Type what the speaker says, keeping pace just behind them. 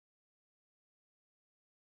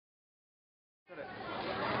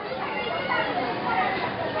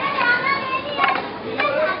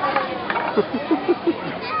morning,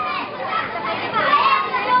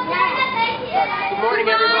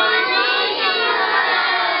 everybody.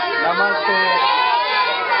 Namaste.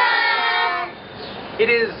 It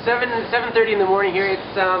is 7:30 in the morning here.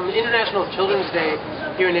 It's International Children's Day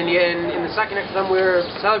here in India, and in the Saki Naka slum we're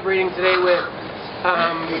celebrating today with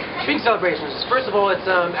big celebrations. First of all, it's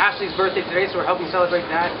Ashley's birthday today, so we're helping celebrate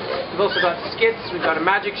that. We've also got skits, we've got a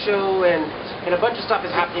magic show, and a bunch of stuff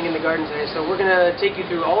is happening in the garden today. So we're going to take you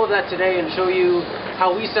through all of that today and show you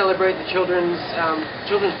how we celebrate the children's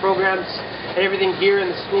programs and everything here in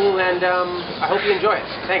the school, and I hope you enjoy it.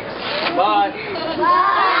 Thanks. Bye.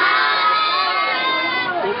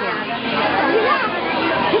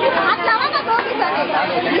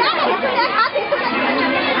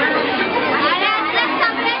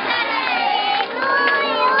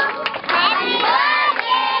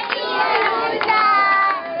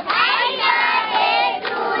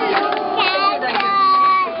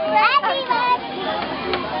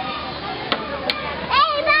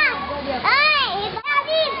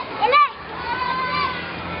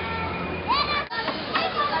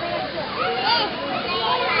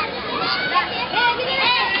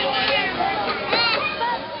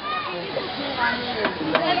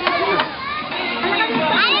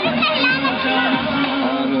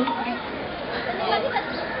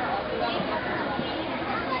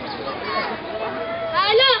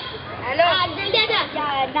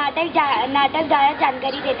 नाटक ज्यादा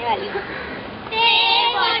जानकारी देने वाली हूँ।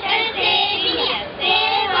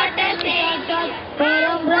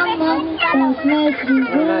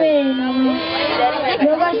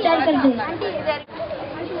 Yoga start कर दो।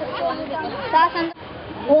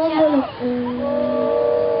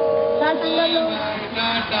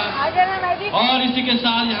 और इसी के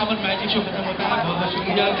साथ यहाँ पर मैजिक शो खत्म होता है। बहुत बहुत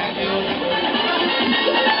शुक्रिया।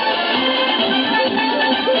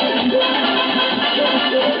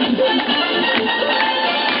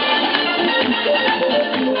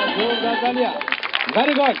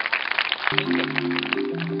 Very good.